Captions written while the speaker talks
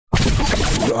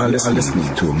You are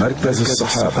listening to Markaz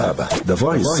al-Sahaba, the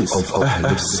voice of Ahl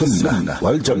al-Sunnah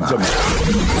wal-Jama'ah.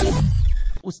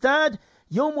 أستاذ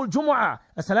يوم الجمعة.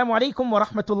 السلام عليكم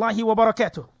ورحمة الله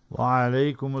وبركاته.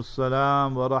 وعليكم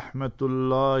السلام ورحمة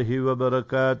الله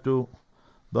وبركاته.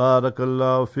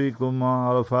 Barakallahu feekum,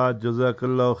 Arafat,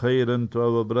 Jazakallahu khairan to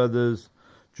our brothers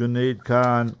Junaid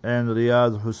Khan and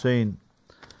Riyaz Hoosen.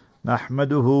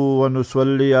 Nahmaduhu wa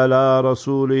nusalli ala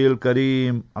rasulihil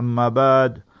kareem, amma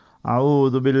ba'd.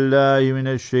 A'udhu billahi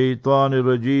minash shaitanir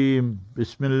rajeem.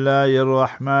 Bismillahir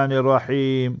rahmanir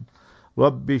rahim.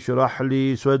 Rabbi shrah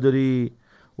li sadri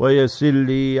wa yassir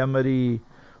li amri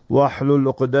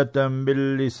wahlul 'uqdatam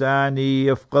bil lisani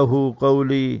yafqahu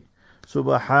qawli.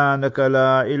 سبحانك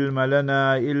لا علم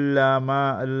لنا إلا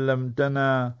ما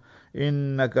علمتنا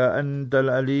إنك أنت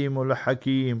العليم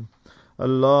الحكيم.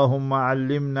 اللهم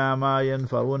علمنا ما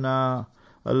ينفعنا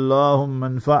اللهم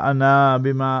انفعنا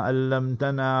بما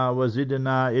علمتنا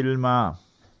وزدنا علما.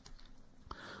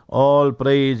 All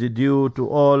praise is due to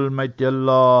Almighty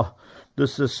Allah, the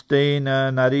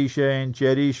sustainer, nourisher and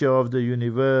cherisher of the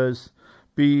universe.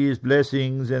 Peace,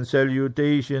 blessings and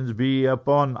salutations be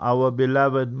upon our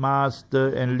beloved master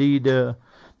and leader,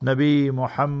 Nabi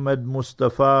Muhammad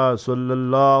Mustafa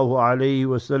sallallahu alayhi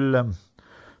wasallam.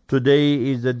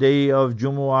 Today is the day of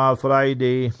Jumu'ah,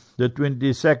 Friday, the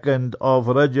 22nd of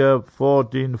Rajab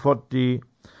 1440,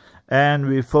 and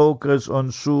we focus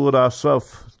on Sura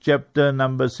Saff, chapter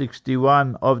number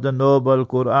 61 of the Noble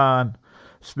Quran.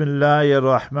 Bismillahir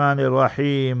Rahmanir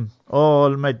Rahim.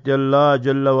 Almighty Allah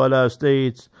Jalla wala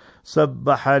states,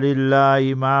 Sabbaha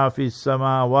lillahi ma fis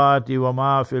samawati wa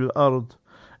ma fil ard.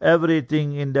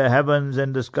 Everything in the heavens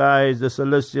and the skies, the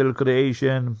celestial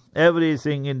creation,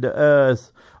 everything in the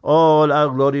earth, all are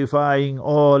glorifying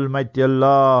Almighty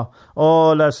Allah.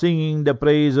 All are singing the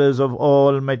praises of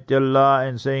Almighty Allah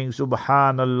and saying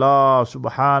Subhanallah,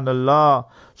 Subhanallah,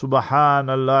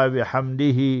 Subhanallah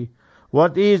bihamdihi.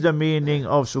 What is the meaning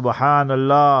of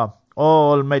Subhanallah?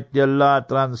 Almighty Allah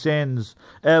transcends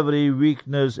every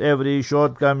weakness, every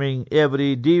shortcoming,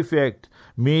 every defect.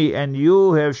 Me and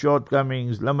you have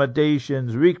shortcomings,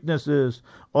 limitations, weaknesses.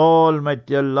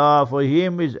 Almighty Allah, for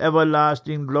Him is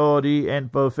everlasting glory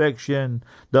and perfection.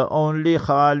 The only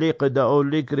Khaliq, the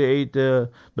only Creator,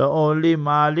 the only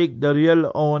Malik, the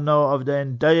real owner of the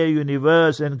entire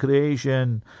universe and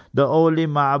creation. The only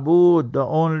Ma'bud, the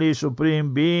only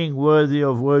Supreme Being worthy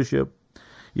of worship.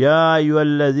 Ya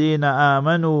ayyuhalladhina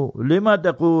amanu, lima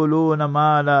taquluna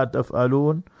ma la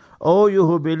taf'alun. O you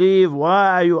who believe,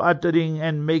 why are you uttering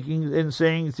and making and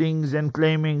saying things and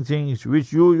claiming things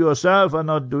which you yourself are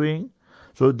not doing?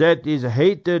 So that is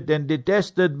hated and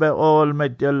detested by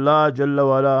Almighty Allah Jalla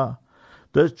wala.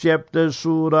 This chapter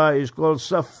surah is called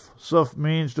Saff. Saff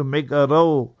means to make a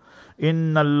row.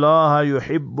 Inna Allah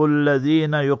yuhibbul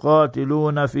ladhina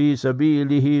yuqatiluna fi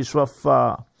sabilihi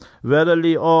swaffa.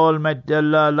 Verily Almighty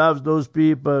Allah loves those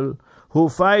people who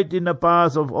fight in the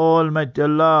path of Almighty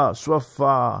Allah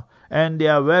swaffa, and they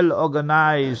are well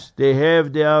organized. They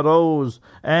have their rows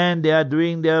and they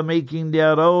are making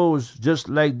their rows just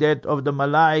like that of the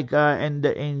malaika and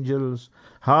the angels.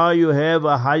 How you have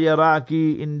a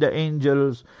hierarchy in the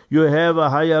angels, you have a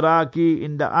hierarchy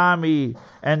in the army,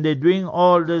 and they're doing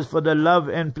all this for the love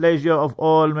and pleasure of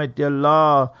Almighty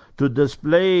Allah, to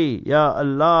display, Ya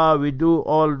Allah, we do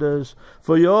all this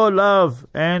for your love,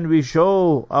 and we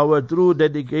show our true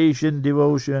dedication,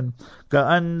 devotion.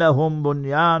 كَأَنَّهُمْ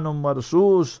بُنْيَانٌ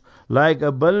مَرْصُوصٌ, like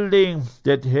a building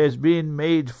that has been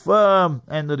made firm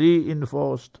and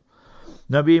reinforced.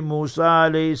 Nabi Musa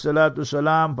alayhi salatu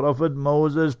salam, Prophet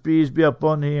Moses, peace be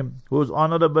upon him, whose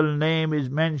honorable name is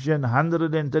mentioned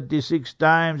 136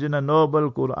 times in the Noble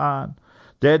Quran.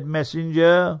 That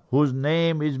messenger whose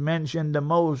name is mentioned the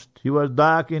most, he was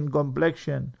dark in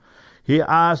complexion. He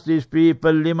asked his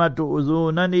people, Lima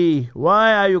tu'udhunani,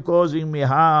 why are you causing me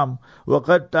harm?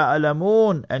 وَقَدْ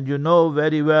تَعْلَمُونَ, and you know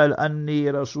very well, Anni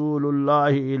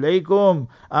Rasulullahi ilaykum,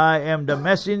 I am the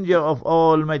messenger of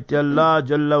Almighty Allah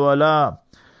Jalla wala.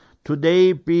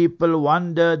 Today people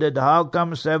wonder that how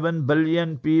come 7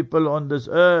 billion people on this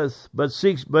earth, but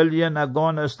 6 billion are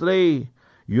gone astray.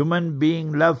 Human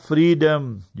beings love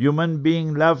freedom. Human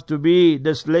beings love to be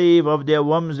the slave of their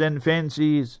whims and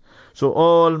fancies. So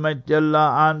Almighty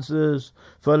Allah answers,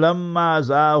 فَلَمَّا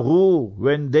زَاغُوا,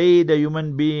 when they, the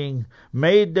human being,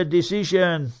 made the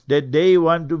decision that they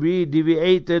want to be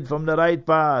deviated from the right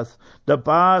path, the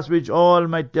path which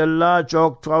Almighty Allah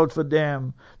chalked out for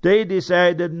them, they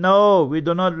decided, no, we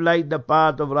do not like the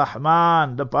path of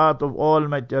Rahman, the path of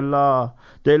Almighty Allah.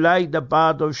 They like the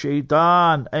path of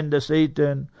Shaitan and the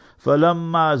Satan.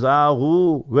 فَلَمَّا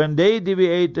زَاغُوا, when they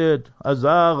deviated,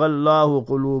 أَزَاغَ اللَّهُ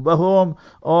قُلُوبَهُمْ,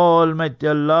 Almighty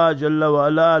Allah Jalla wa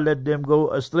Ala let them go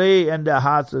astray and their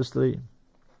hearts astray.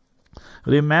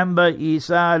 Remember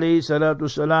Isa alayhi salatu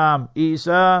salam.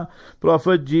 Isa,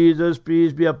 Prophet Jesus,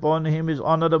 peace be upon him, his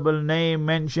honorable name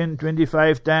mentioned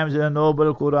 25 times in the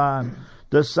Noble Quran.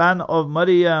 The son of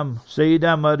Maryam,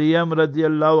 Sayyidah Maryam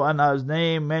radiallahu anha's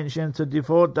name mentioned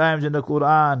 34 times in the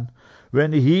Quran.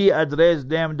 When he addressed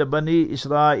them, the Bani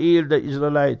Israel, the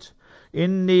Israelites,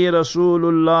 Inni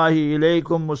Rasulullahi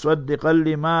ilaykum musaddiqan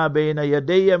lima bayna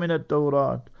yadayya min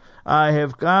at-Tawrat. I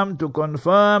have come to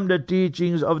confirm the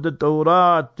teachings of the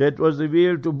Torah that was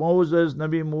revealed to Moses,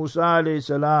 Nabi Musa alayhi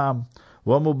salam.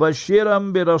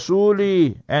 وَمُبَشِّرًا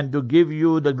بِرَسُولِي, and to give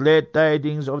you the glad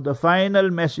tidings of the final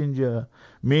messenger,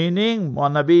 meaning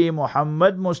Nabi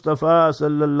Muhammad Mustafa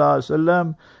sallallahu alaihi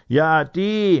wasallam,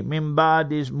 Ya'ati min ba'd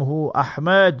ismuhu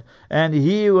Ahmad, and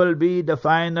he will be the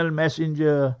final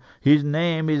messenger. His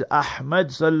name is Ahmad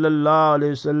sallallahu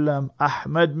alaihi wasallam.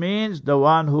 Ahmad means the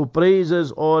one who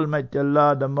praises Almighty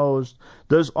Allah the most.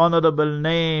 This honorable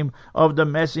name of the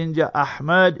messenger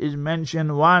Ahmad is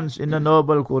mentioned once in the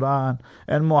Noble Quran,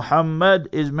 and Muhammad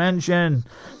is mentioned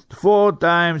 4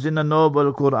 times in the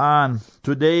Noble Quran.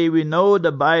 Today we know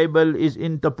the Bible is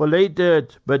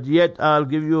interpolated, but yet I'll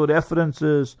give you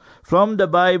references from the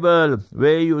Bible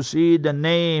where you see the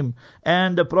name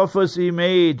and the prophecy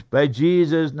made by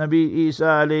Jesus, Nabi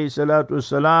Isa alayhi salatu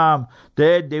salam,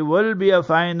 that there will be a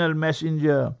final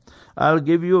messenger. I'll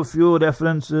give you a few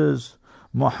references.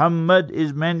 Muhammad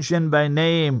is mentioned by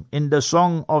name in the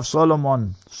Song of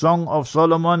Solomon. Song of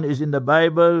Solomon is in the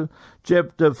Bible,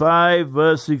 chapter 5,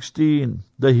 verse 16.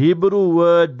 The Hebrew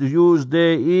word used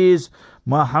there is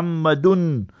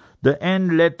Muhammadun. The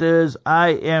end letters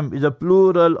I am is a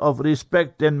plural of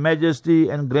respect and majesty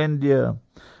and grandeur.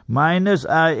 Minus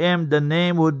I am, the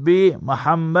name would be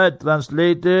Muhammad,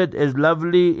 translated as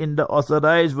lovely in the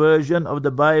authorized version of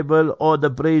the Bible or the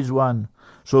praised one.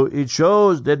 So it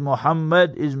shows that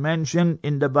Muhammad is mentioned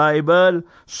in the Bible,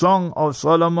 Song of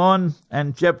Solomon,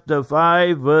 and chapter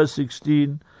 5, verse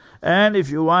 16. And if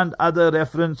you want other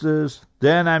references,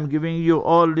 then I'm giving you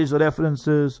all these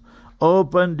references.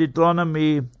 Open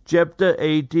Deuteronomy, chapter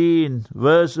 18,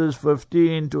 verses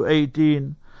 15 to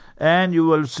 18. And you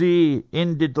will see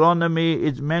in Deuteronomy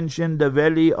it's mentioned the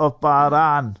valley of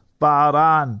Paran.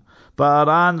 Paran.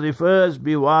 Paran refers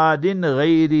biwadin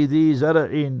ghayri dhi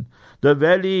zar'in. The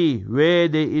valley where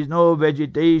there is no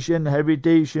vegetation,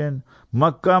 habitation,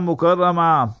 Makkah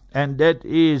Mukarramah, and that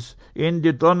is in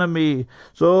Deuteronomy.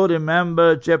 So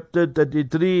remember chapter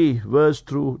 33, verse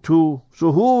 2. So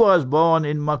who was born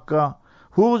in Makkah?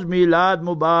 Whose Milad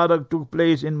Mubarak took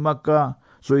place in Makkah?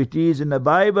 So it is in the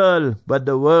Bible, but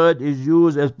the word is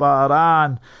used as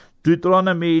Paran.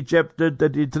 Deuteronomy chapter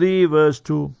 33, verse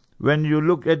 2. When you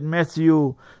look at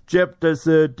Matthew chapter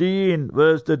 13,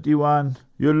 verse 31,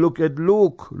 you look at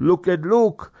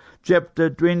Luke chapter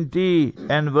 20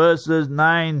 and verses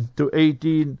 9 to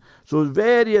 18. So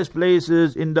various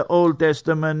places in the Old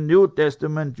Testament, New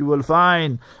Testament, you will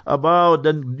find about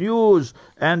the news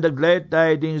and the glad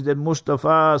tidings that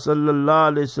Mustafa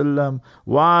sallallahu alaihi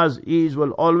wasallam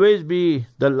will always be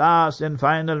the last and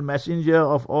final messenger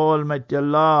of Almighty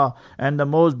Allah and the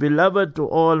most beloved to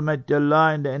Almighty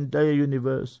Allah in the entire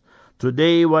universe.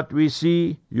 Today what we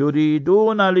see,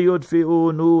 يُرِيدُونَ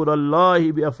لِيُطْفِئُوا نُورَ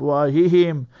اللَّهِ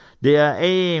بِأَفْوَاهِهِمْ. Their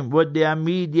aim with their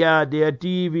media, their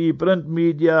TV, print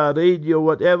media, radio,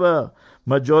 whatever,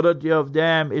 majority of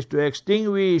them is to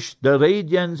extinguish the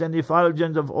radiance and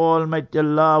effulgence of Almighty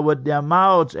Allah with their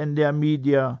mouths and their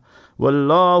media.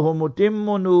 وَاللَّهُ مُتِمُّ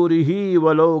نُورِهِ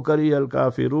وَلَوْ كَرِهَ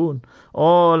الْكَافِرُونَ.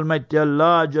 Almighty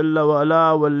Allah Jalla wa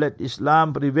Ala will let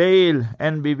Islam prevail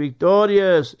and be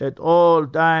victorious at all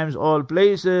times, all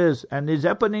places, and is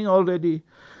happening already.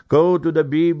 Go to the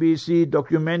BBC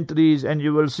documentaries and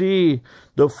you will see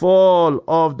the fall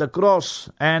of the cross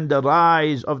and the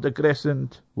rise of the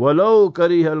crescent. وَلَوْ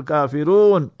كَرِهَ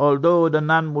الْكَافِرُونَ. Although the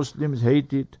non-Muslims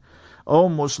hate it. O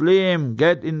Muslim,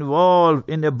 get involved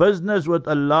in a business with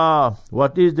Allah.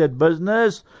 What is that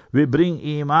business? We bring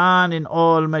Iman in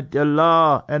Almighty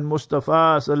Allah and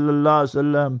Mustafa sallallahu alaihi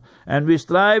wasallam, and we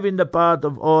strive in the path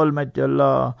of Almighty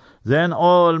Allah. then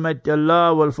Almighty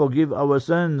Allah will forgive our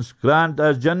sins, grant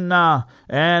us Jannah,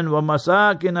 and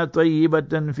وَمَسَاكِنَ طَيِّبَةً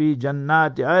فِي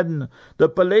جَنَّاتِ عَدْنٍ, the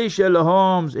palatial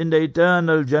homes in the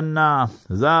eternal Jannah.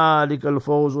 ذَلِكَ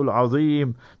الْفَوْزُ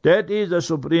الْعَظِيمُ, that is the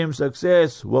supreme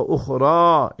success.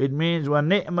 وَأُخْرَى, it means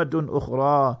وَنِعْمَةٌ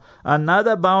أُخْرَى,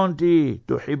 another bounty,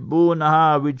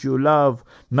 تُحِبُّونَهَا, which you love.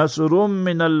 نَصْرٌ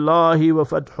مِّنَ اللَّهِ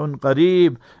وَفَتْحٌ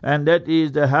قَرِيبٌ, and that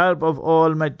is the help of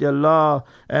Almighty Allah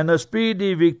and a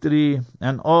speedy victory.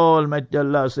 And Almighty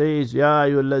Allah says, Ya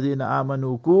ayyuhalladhina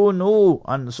amanu kunu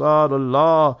ansar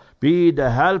Allah, be the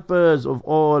helpers of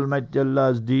Almighty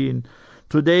Allah's deen.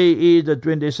 Today is the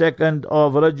 22nd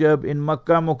of Rajab in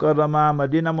Makkah Mukarramah,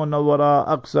 Madinah Munawwara,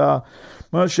 Aqsa.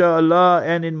 MashaAllah,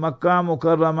 and in Makkah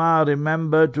Mukarramah,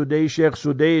 remember today Sheikh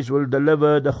Sudais will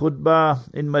deliver the khutbah.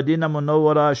 In Madinah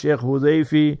Munawwara, Sheikh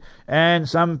Hudayfi. And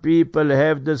some people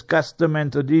have this custom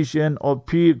and tradition of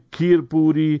Kheer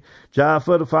Puri,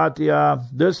 Jafar Fatiha.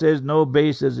 This has no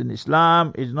basis in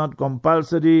Islam. It's not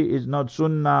compulsory. It's not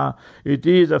sunnah. It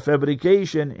is a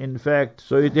fabrication, in fact.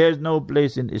 So it has no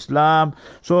place in Islam.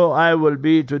 So I will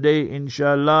be today,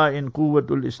 inshallah, in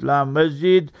Quwwatul Islam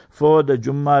Masjid for the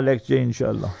Jummah lecture,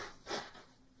 inshallah.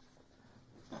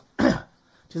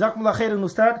 Jazakumullah khairan,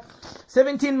 Ustad.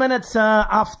 17 minutes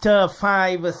after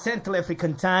 5 Central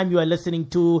African time, you are listening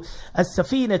to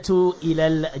safinatul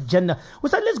Ilal Jannah.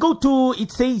 Ustad, let's go to,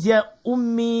 it says here,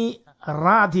 Ummi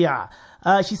Radia.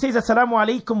 She says, Assalamu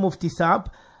alaikum, Mufti Saab.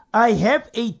 I have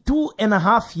a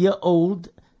 2.5-year-old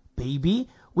baby.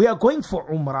 We are going for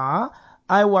Umrah.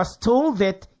 I was told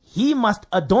that he must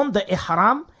adorn the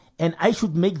ihram and I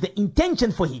should make the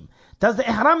intention for him. Does the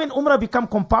ihram and Umrah become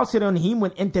compulsory on him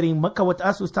when entering Makkah with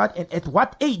us, Ustad? And at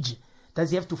what age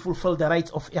does he have to fulfill the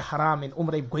rights of ihram and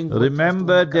Umrah going?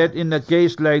 Remember that in a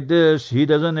case like this, he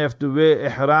doesn't have to wear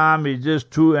ihram. He's just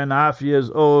 2.5 years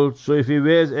old. So if he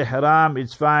wears ihram,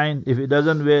 it's fine. If he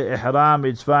doesn't wear ihram,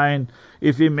 it's fine.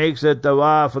 If he makes a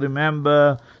tawaf,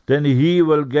 remember, then he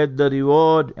will get the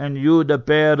reward, and you, the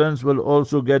parents, will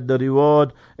also get the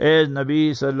reward, as Nabi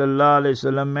sallallahu alaihi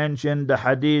wasallam mentioned the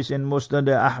hadith in Musnad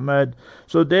Ahmad.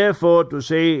 So therefore, to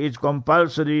say it's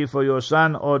compulsory for your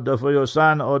son or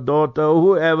daughter,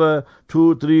 whoever,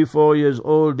 2, 3, 4 years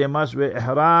old, they must wear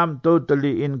ihram,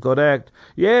 totally incorrect.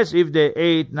 Yes, if they're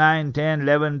 8, 9, 10,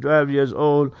 11, 12 years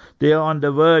old, they are on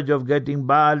the verge of getting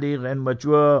baligh and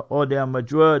mature, or they are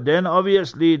mature, then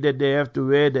obviously that they have to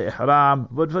wear the ihram.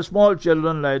 But for small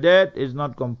children like that, it's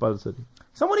not compulsory.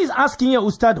 Someone is asking you,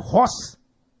 Ustad, horse,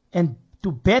 and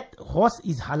to bet horse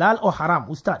is halal or haram,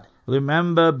 Ustad?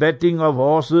 Remember, betting of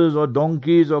horses or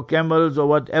donkeys or camels or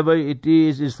whatever it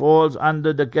is falls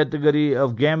under the category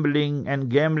of gambling, and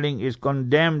gambling is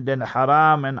condemned and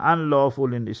haram and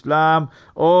unlawful in Islam.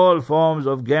 All forms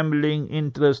of gambling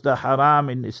interest are haram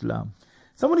in Islam.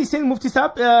 Somebody is saying, Mufti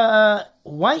Saab,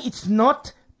 why it's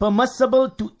not permissible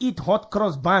to eat hot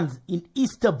cross buns in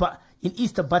Easter,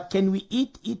 but can we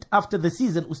eat it after the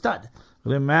season, Ustad?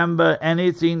 Remember,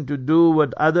 anything to do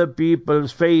with other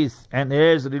people's faith and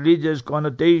has religious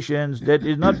connotations, that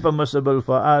is not permissible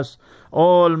for us.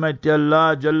 Almighty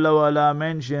Allah Jalla wa Ala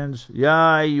mentions,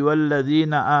 Ya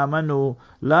ayyuhalladhina amanu,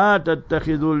 la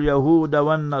tattakhidul yahuda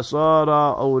wan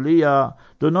nasara awliya.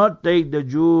 Do not take the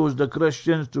Jews, the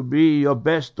Christians to be your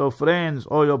best of friends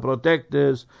or your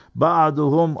protectors.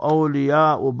 Ba'aduhum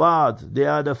awliya'u ba'd. They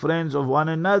are the friends of one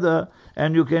another.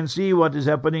 And you can see what is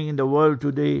happening in the world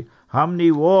today. How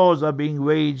many wars are being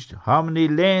waged? How many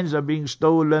lands are being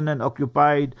stolen and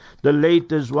occupied? The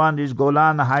latest one is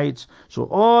Golan Heights. So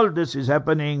all this is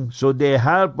happening. So they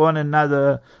help one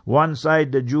another. One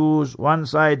side the Jews, one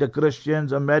side the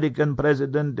Christians, American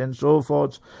president and so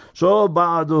forth. So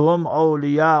ba'duhum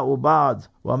awliya'u ba'd.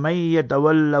 وَمَن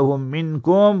يَتَوَلَّهُم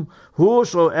مِّنكُمْ,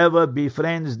 whosoever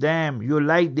befriends them, you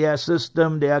like their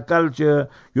system, their culture,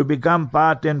 you become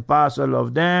part and parcel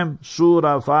of them.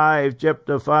 Surah 5,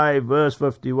 chapter 5, verse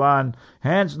 51.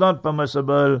 Hence not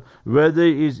permissible, whether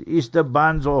it is Easter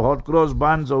buns or hot cross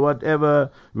buns or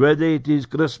whatever, whether it is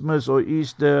Christmas or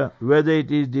Easter, whether it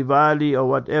is Diwali or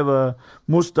whatever.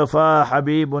 Mustafa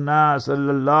Habibuna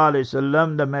sallallahu alayhi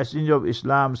wasallam, the messenger of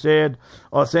Islam, said,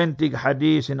 authentic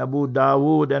hadith in Abu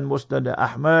Dawood and Musnad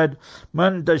Ahmad,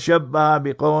 Man tashabbaha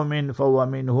biqawmin fahuwa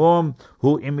minhum,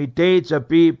 who imitates a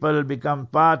people becomes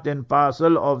part and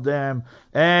parcel of them.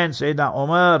 And Sayyidina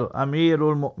Umar,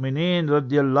 Amirul Mu'mineen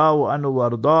radiyallahu anhu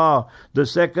warda, the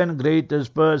second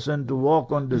greatest person to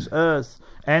walk on this earth,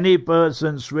 Any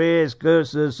person swears,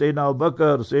 curses Sayyidina Abu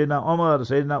Bakr, Sayyidina Umar,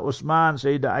 Sayyidina Usman,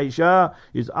 Sayyidina Aisha,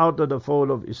 is out of the fold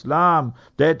of Islam.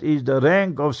 That is the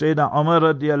rank of Sayyidina Umar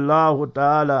radiallahu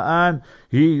ta'ala an.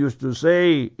 He used to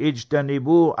say,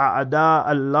 Ijtanibu a'da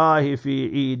Allahi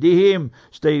fi eidihim.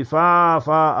 Stay far,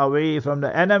 far away from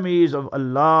the enemies of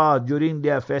Allah during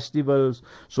their festivals.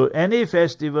 So any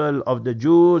festival of the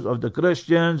Jews, of the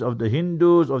Christians, of the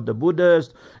Hindus, of the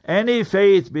Buddhists, any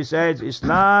faith besides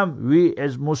Islam, we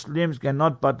as Muslims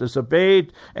cannot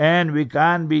participate, and we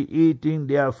can't be eating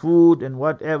their food and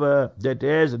whatever that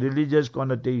has religious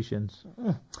connotations.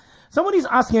 Somebody is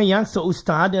asking a youngster,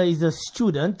 Ustad, is a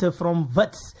student from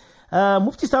Wits.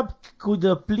 Mufti Sahib, could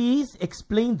please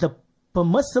explain the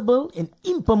permissible and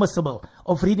impermissible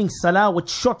of reading Salah with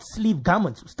short sleeve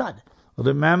garments, Ustad?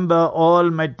 Remember,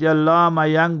 Almighty Allah, my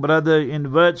young brother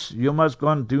in Wits, you must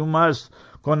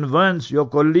convince your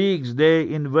colleagues there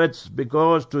in Wits,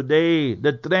 because today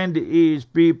the trend is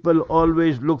people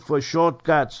always look for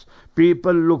shortcuts.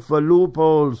 People look for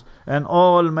loopholes, and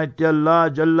Almighty Allah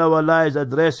Jalla wala is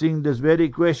addressing this very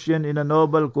question in a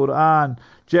noble Quran,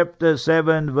 chapter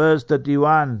 7, verse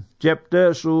 31.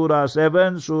 Chapter Surah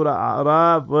 7, Surah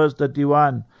Arafat, verse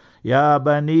 31. Ya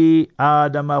bani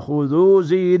Adam khudhu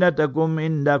zinatakum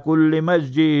inda kulli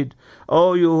masjid.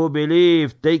 O you who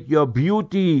believe, take your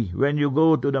beauty when you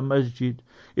go to the masjid.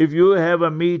 If you have a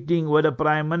meeting with a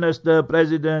prime minister,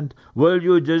 president, will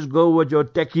you just go with your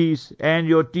techies and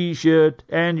your t-shirt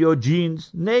and your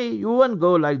jeans? Nay, you won't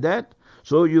go like that.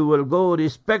 So you will go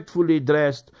respectfully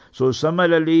dressed. So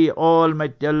similarly,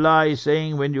 Almighty Allah is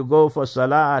saying, when you go for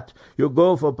salat, you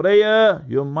go for prayer,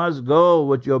 you must go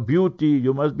with your beauty,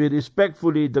 you must be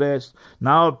respectfully dressed.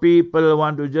 Now people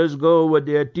want to just go with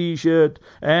their t-shirt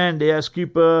and their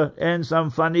skipper and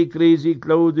some funny crazy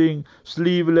clothing,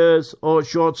 sleeveless or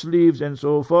short sleeves and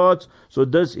so forth. So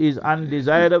this is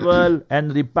undesirable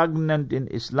and repugnant in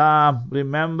Islam.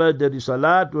 Remember, the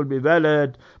salat will be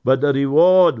valid, but the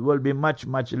reward will be much,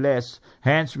 much less.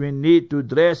 Hence we need to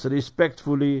dress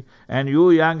respectfully. And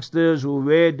you youngsters who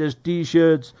wear these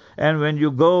t-shirts, and when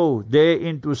you go there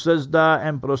into sajda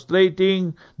and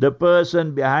prostrating, the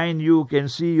person behind you can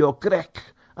see your crack.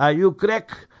 Are you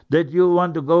crack that you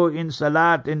want to go in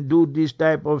salat and do these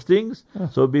type of things?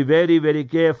 So be very, very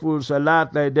careful.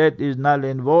 Salat like that is null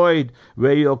and void,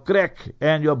 where your crack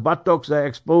and your buttocks are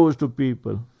exposed to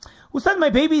people. Ustad, my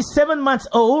baby is 7 months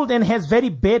old and has very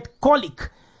bad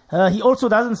colic. He also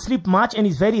doesn't sleep much and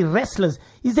is very restless.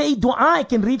 Is there a dua I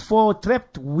can read for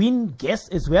trapped wind guests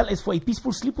as well as for a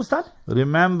peaceful sleep, Ustad?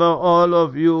 Remember, all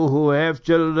of you who have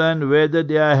children, whether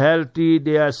they are healthy,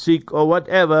 they are sick or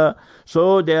whatever,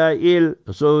 so they are ill,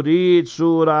 so read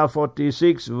Surah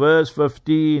 46 verse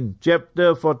 15,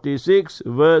 chapter 46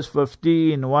 verse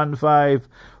 15, 1-5.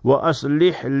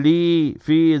 وَأَصْلِحْ لِي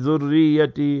فِي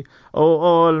ذُرِّيَّتِي. O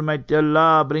Almighty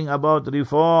Allah, bring about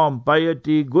reform,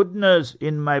 piety, goodness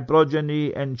in my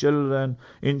progeny and children.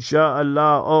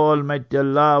 Insha'Allah, Almighty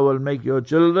Allah will make your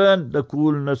children the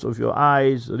coolness of your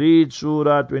eyes. Read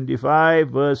Surah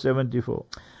 25 verse 74.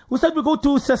 Ustad, we go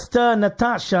to Sister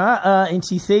Natasha, and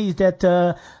she says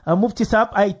that, Mufti Sahib,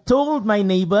 I told my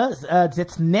neighbors,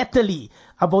 that's Natalie,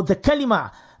 about the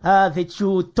kalima that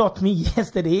you taught me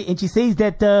yesterday, and she says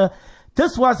that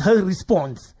this was her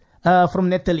response from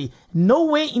Natalie.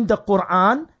 Nowhere in the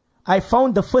Quran I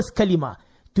found the first kalima.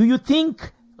 Do you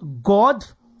think God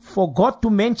forgot to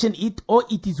mention it, or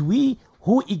it is we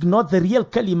who ignored the real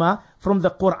kalima from the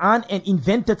Quran and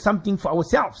invented something for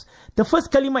ourselves? The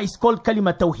first kalima is called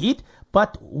kalima tawheed,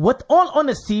 but with all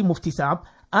honesty, Mufti Sahib,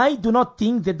 I do not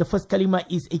think that the first kalima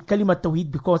is a kalima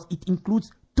tawheed, because it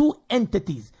includes two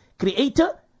entities,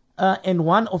 creator and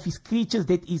one of his creatures,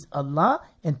 that is Allah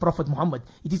and Prophet Muhammad.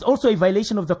 It is also a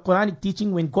violation of the Quranic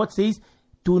teaching when God says,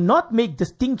 do not make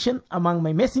distinction among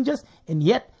my messengers, and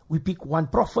yet we pick one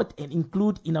prophet and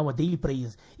include in our daily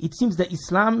prayers. It seems the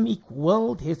Islamic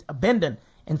world has abandoned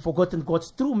and forgotten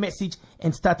God's true message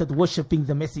and started worshipping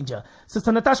the messenger.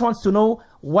 Sister Natasha wants to know,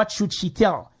 what should she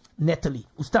tell Natalie?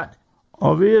 Ustad.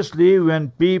 Obviously,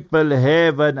 when people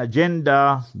have an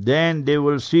agenda, then they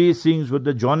will see things with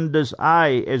the jaundiced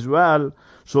eye as well.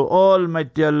 So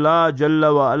Almighty Allah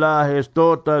Jalla wa Ala has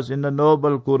taught us in the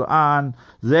noble Quran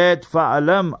that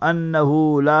فَعَلَمْ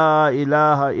أَنَّهُ لَا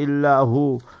إِلَهَ إِلَّا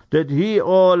هُ, that He,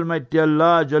 Almighty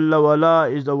Allah Jalla wa Ala,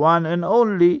 is the one and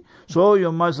only. So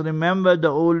you must remember the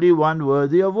only one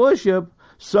worthy of worship.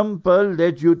 Simple,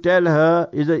 that you tell her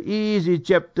is an easy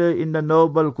chapter in the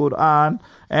noble Quran,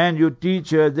 and you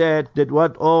teach her that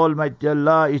what Almighty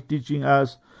Allah is teaching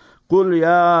us. Qul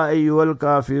ya ayyuhal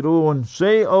kafirun.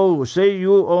 Say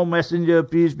you, O Messenger,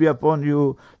 peace be upon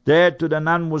you, that to the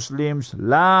non-Muslims,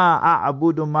 La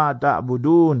a'budu ma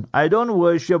ta'budun. I don't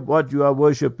worship what you are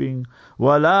worshipping.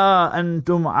 Wala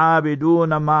antum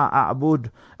abiduna ma a'bud.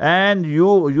 And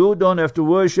you don't have to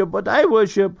worship what I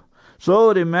worship.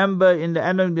 So remember, in the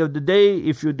end of the day,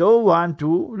 if you don't want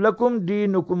to, lakum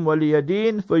dinukum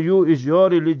waliyadin, for you is your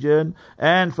religion,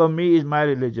 and for me is my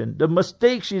religion. The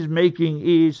mistake she's making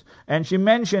is, and she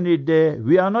mentioned it there,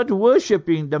 we are not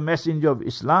worshipping the messenger of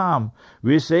Islam.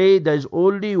 We say there is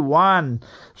only one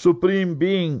supreme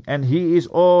being, and he is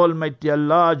Almighty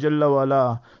Allah Jalla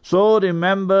wa'ala. So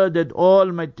remember that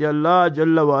Almighty Allah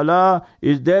Jalla wa'ala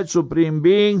is that supreme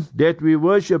being, that we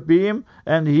worship him,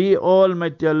 and he,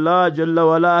 Almighty Allah Jalla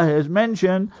wa'ala, has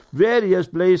mentioned various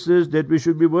places that we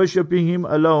should be worshipping him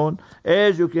alone.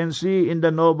 As you can see in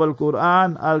the Noble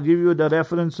Quran, I'll give you the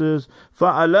references.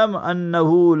 فَأَلَمْ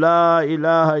أَنَّهُ لَا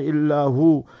إِلَهَ إِلَّا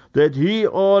هُ, that he,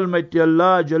 Almighty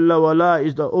Allah Jalla wa'ala,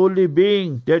 is the only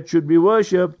being that should be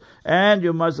worshipped. And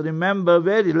you must remember,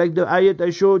 very like the ayat I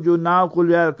showed you now,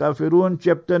 Qul ya al-Kafirun,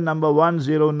 chapter number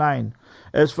 109.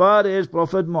 As far as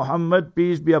Prophet Muhammad,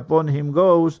 peace be upon him,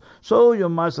 goes, so you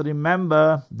must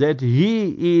remember that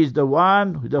he is the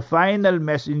one, the final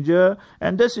messenger,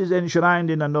 and this is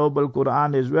enshrined in the Noble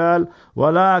Quran as well.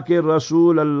 وَلَكِنْ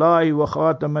رَسُولَ اللَّهِ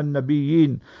وَخَاتَمَ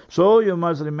النَّبِيِّينَ. So you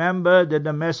must remember that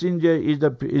the messenger is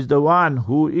the one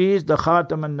who is the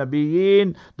Khatam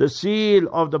al-Nabiyyin, the seal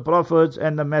of the prophets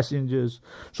and the messengers.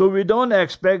 So we don't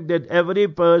expect that every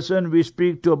person we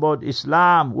speak to about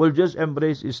Islam will just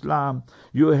embrace Islam.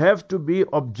 You have to be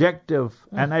objective.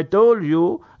 And I told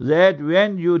you that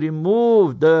when you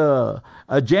remove the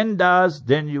agendas,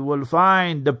 then you will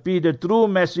find the true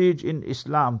message in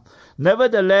Islam.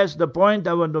 Nevertheless, the point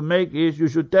I want to make is, you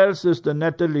should tell Sister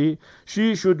Natalie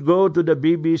she should go to the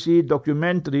BBC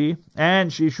documentary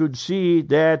and she should see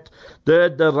that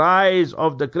the rise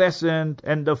of the crescent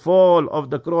and the fall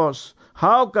of the cross.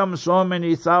 How come so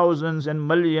many thousands and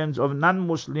millions of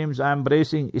non-Muslims are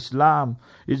embracing Islam?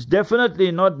 It's definitely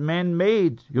not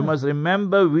man-made. You must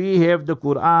remember, we have the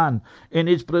Quran in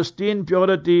its pristine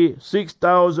purity,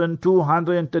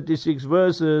 6,236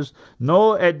 verses,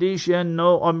 no addition,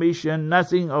 no omission,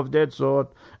 nothing of that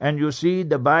sort. And you see,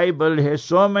 the Bible has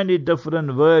so many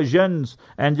different versions.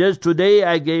 And just today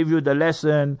I gave you the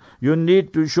lesson. You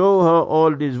need to show her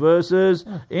all these verses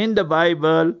in the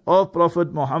Bible of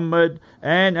Prophet Muhammad.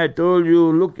 And I told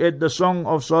you, look at the Song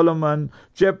of Solomon,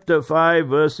 chapter 5,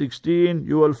 verse 16.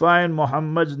 You will find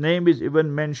Muhammad's name is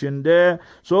even mentioned there.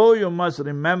 So you must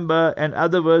remember, and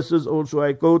other verses also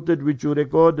I quoted, which you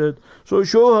recorded. So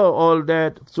show her all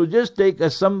that. So just take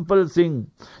a simple thing.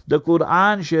 The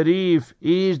Quran Sharif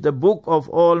is the book of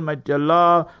Almighty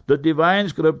Allah, the divine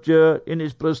scripture in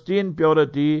its pristine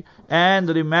purity, and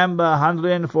remember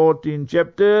 114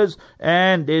 chapters,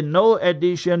 and there's no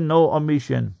addition, no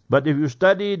omission. But if you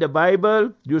study the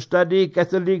Bible, you study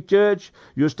Catholic Church,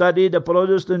 you study the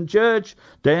Protestant Church,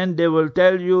 then they will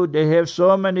tell you they have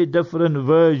so many different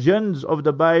versions of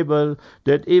the Bible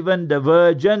that even the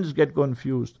virgins get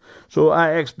confused. So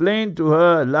I explained to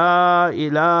her, La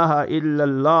ilaha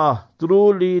illallah.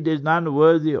 Truly there is none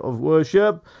worthy of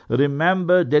worship.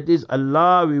 Remember, that is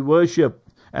Allah we worship.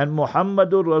 And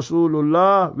Muhammadur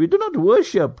Rasulullah, we do not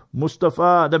worship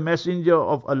Mustafa, the messenger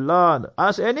of Allah.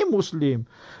 Ask any Muslim.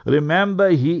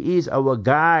 Remember, he is our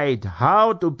guide,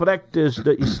 how to practice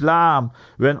the Islam.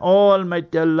 When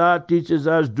Almighty Allah teaches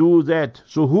us, do that.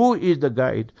 So who is the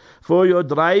guide? For your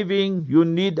driving, you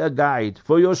need a guide.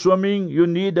 For your swimming, you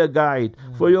need a guide.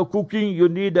 For your cooking, you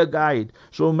need a guide.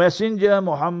 So Messenger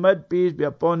Muhammad, peace be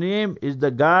upon him, is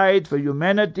the guide for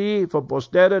humanity, for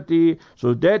posterity.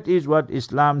 So that is what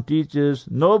Islam teaches.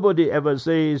 Nobody ever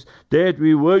says that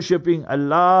we worshipping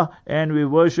Allah and we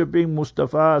worshipping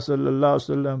Mustafa sallallahu alaihi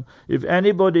wasallam. If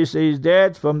anybody says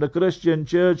that from the Christian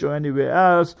church or anywhere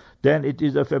else, then it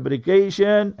is a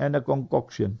fabrication and a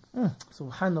concoction.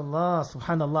 Subhanallah,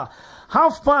 subhanallah.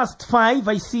 5:30,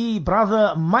 I see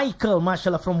Brother Michael,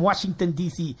 mashallah, from Washington,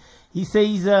 D.C. He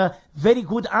says, very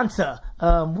good answer,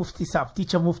 Mufti Saf,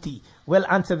 Teacher Mufti. Well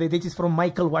answered. That is from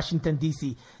Michael, Washington,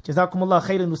 D.C. Jazakumullah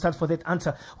khairan, Ustad, for that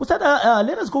answer. Ustad,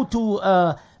 let us go to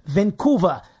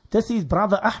Vancouver. This is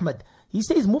Brother Ahmed. He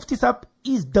says, Mufti Saf,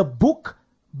 is the book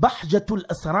Bahjatul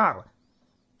Asrar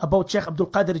about Sheikh Abdul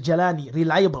Qadir Jalani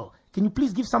reliable? Can you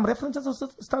please give some references or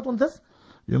start on this?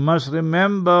 You must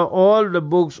remember, all the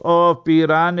books of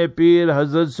Pirane Pir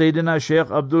Hazrat Sayyidina Sheikh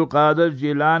Abdul Qadir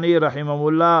Jilani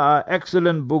Rahimahullah are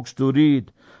excellent books to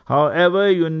read.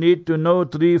 However, you need to know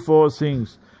 3-4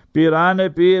 things.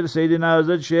 Pirane Pir Sayyidina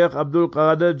Hazrat Sheikh Abdul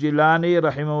Qadir Jilani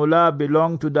Rahimahullah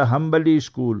belonged to the Hanbali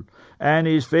school, and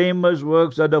his famous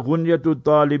works are the Ghunyatul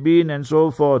Talibin and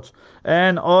so forth.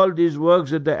 And all these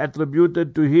works that are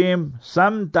attributed to him,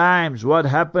 sometimes what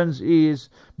happens is,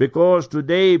 because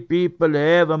today people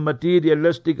have a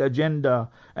materialistic agenda,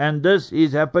 and this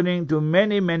is happening to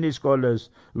many scholars,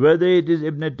 whether it is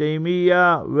Ibn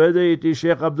Taymiyyah, whether it is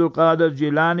Sheikh Abdul Qadir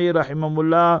Jilani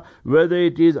Rahimahullah, whether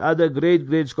it is other great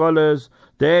scholars,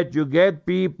 that you get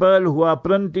people who are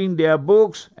printing their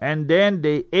books and then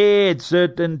they add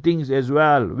certain things as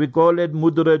well. We call it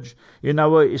mudraj in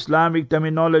our Islamic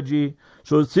terminology.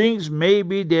 So things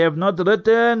maybe they have not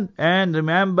written, and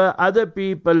remember other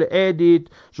people add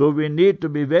it. So we need to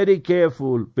be very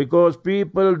careful, because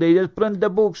people, they just print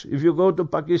the books. If you go to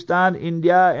Pakistan,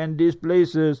 India and these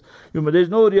places, there's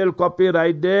no real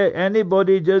copyright there.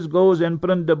 Anybody just goes and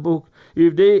print the book.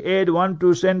 If they add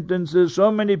 1-2 sentences,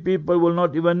 so many people will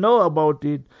not even know about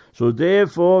it. So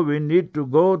therefore we need to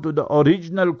go to the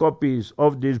original copies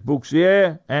of these books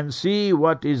here and see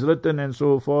what is written and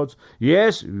so forth.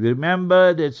 Yes,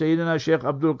 remember that Sayyidina Sheikh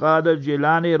Abdul Qadir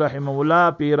Jilani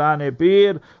Rahimahullah Pirane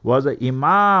Pir was an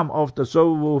Imam of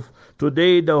Tasawwuf.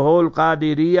 Today the whole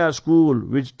Qadiriyah school,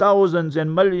 which thousands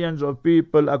and millions of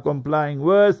people are complying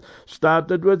with,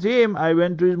 started with him. I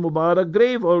went to his Mubarak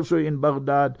grave also in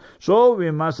Baghdad. So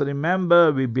we must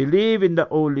remember, we believe in the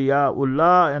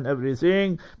awliyaullah and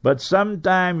everything, but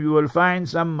sometime you will find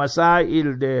some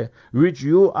masail there which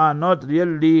you are not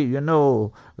really,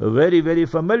 very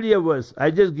familiar with.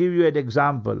 I just give you an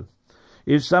example.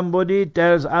 If somebody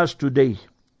tells us today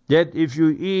that if you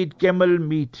eat camel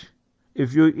meat,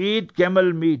 your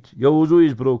wuzu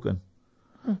is broken.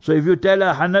 So if you tell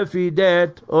a Hanafi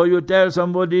that, or you tell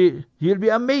somebody, he'll be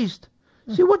amazed.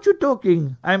 See what you're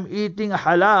talking. I'm eating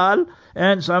halal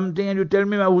and something, and you tell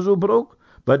me my wuzu broke.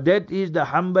 But that is the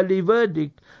Hanbali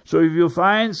verdict. So if you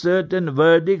find certain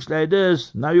verdicts like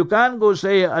this, now you can't go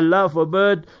say, Allah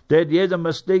forbid, that he has a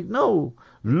mistake. No.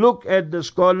 Look at the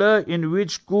scholar in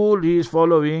which school he is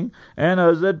following. And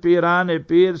Hazrat Pirane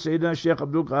Pir Sayyidina Sheikh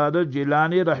Abdul Qadir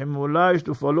Jilani Rahimahullah is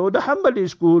to follow the Hanbali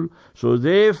school. So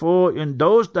therefore, in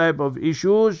those type of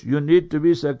issues, you need to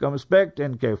be circumspect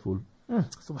and careful.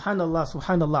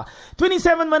 Subhanallah.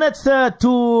 27 minutes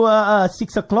to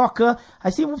 6 o'clock. I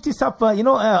see Mufti Saff,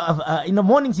 in the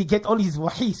mornings he get all his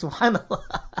wahi. Subhanallah.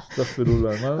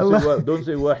 Astaghfirullah. Don't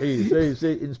say wahi.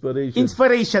 Say inspiration.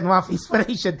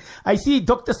 Inspiration. I see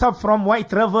Dr. Saff from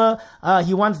White River.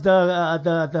 He wants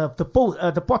the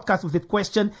podcast of that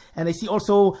question. And I see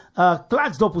also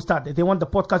Clarksdorp Ustad. They want the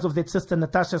podcast of that Sister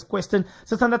Natasha's question.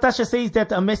 Sister Natasha says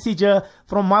that a message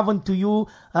from Marvin to you.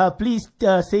 Please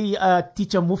say,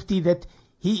 Teacher Mufti, that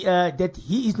he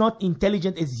is not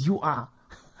intelligent as you are.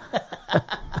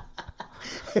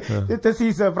 This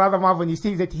is Brother Marvin. He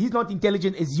says that he's not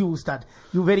intelligent as you, Ustad.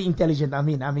 You're very intelligent.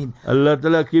 Ameen. Allah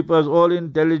Ta'ala keep us all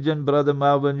intelligent, Brother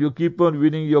Marvin. You keep on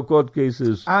winning your court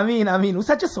cases. Ameen.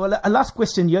 Ustad, just a last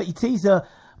question here. It says,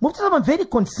 Mufti, I'm very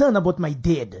concerned about my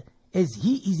dad, as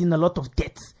he is in a lot of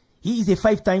debts. He is a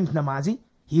 5 times namazi.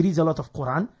 He reads a lot of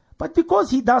Quran. But because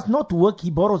he does not work,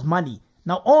 he borrows money.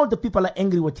 Now all the people are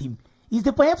angry with him. Is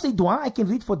there perhaps a dua I can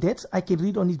read for debts? I can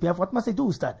read on his behalf. What must I do,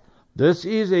 Ustad? This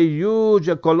is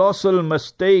a colossal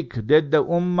mistake that the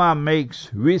Ummah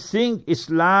makes. We think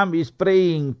Islam is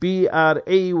praying,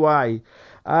 praying,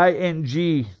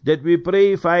 that we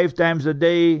pray 5 times a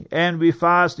day and we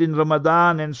fast in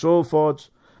Ramadan and so forth.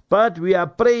 But we are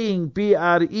praying, prey,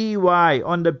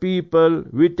 on the people.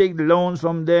 We take loans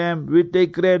from them, we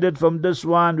take credit from this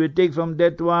one, we take from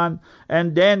that one,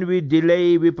 and then we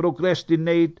delay, we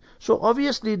procrastinate. So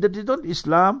obviously that is not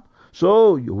Islam.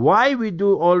 So why we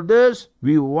do all this?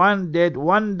 We want that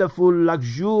wonderful,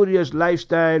 luxurious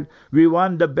lifestyle. We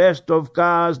want the best of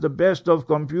cars, the best of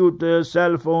computers,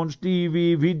 cell phones,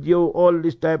 TV, video, all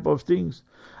these type of things.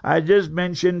 I just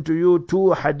mentioned to you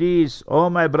 2 hadiths,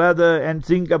 oh my brother, and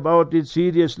think about it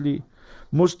seriously.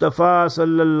 Mustafa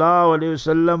sallallahu alayhi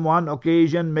wasallam, one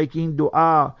occasion making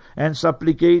dua and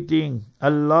supplicating,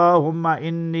 Allahumma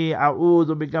inni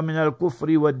a'udhu bika min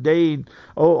al-kufri wa dain.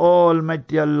 O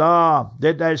Almighty Allah,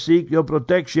 that I seek your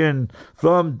protection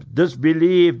from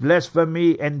disbelief,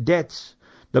 blasphemy and debts.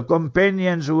 The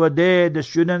companions who were there, the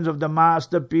students of the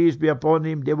Master, peace be upon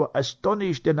him, they were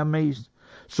astonished and amazed.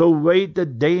 So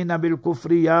waited dayna bil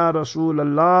kufri ya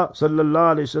Rasulullah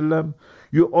sallallahu alayhi wasallam.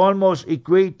 You almost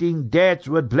equating debts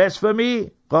with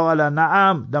blasphemy? Qala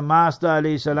na'am. The Master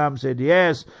alayhi salam said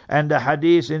yes. And the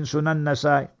hadith in Sunan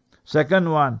Nasai. Second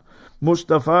one,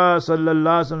 Mustafa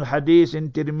sallallahu alaihi wasallam hadith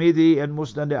in Tirmidhi and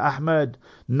Musnad Ahmad.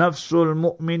 Nafsul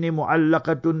mu'mini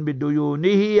mu'allaqatun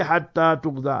biduyunihi hatta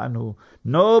tuqda anhu.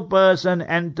 No person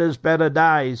enters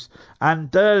paradise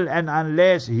until and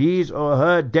unless his or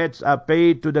her debts are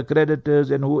paid to the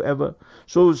creditors and whoever.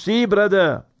 So see,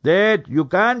 brother, that you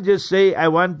can't just say, I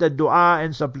want the dua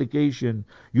and supplication.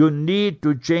 You need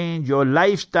to change your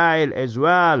lifestyle as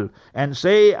well and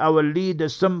say, I will lead a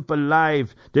simple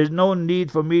life. There's no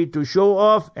need for me to show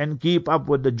off and keep up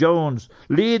with the Jones.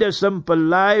 Lead a simple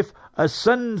life, a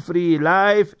sin-free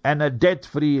life and a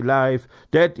debt-free life.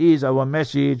 That is our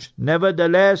message.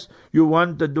 Nevertheless, you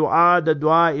want the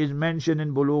dua is mentioned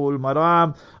in Bulughul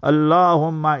Maram.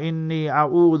 Allahumma inni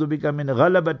a'udhu bika min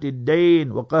ghalabati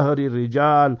dain wa qahri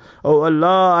rijal. Oh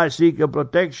Allah, I seek your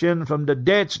protection from the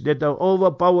debts that are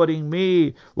overpowering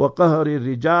me, wa qahri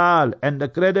rijal, and the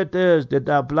creditors that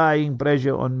are applying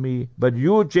pressure on me. But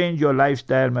you change your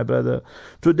lifestyle, my brother.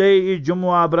 Today is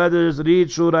Jumu'ah, brothers.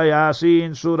 Read Surah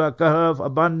Yasin, Surah Kahf,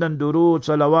 abundant durood,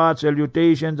 salawat,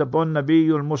 salutations upon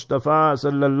Nabiul Mustafa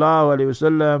sallallahu alayhi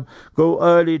wasallam. Go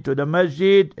early to the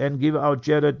masjid and give out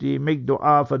charity. Make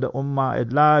dua for the ummah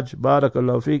at large.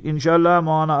 Barakallahu feek. Inshallah,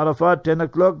 Maulana Arafat, 10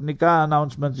 o'clock, nikah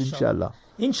announcements, inshallah.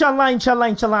 Inshallah, inshallah,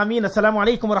 inshallah. Ameen. Assalamu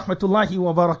alaikum wa rahmatullahi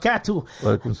wa barakatuh. Wa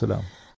alaikum salam.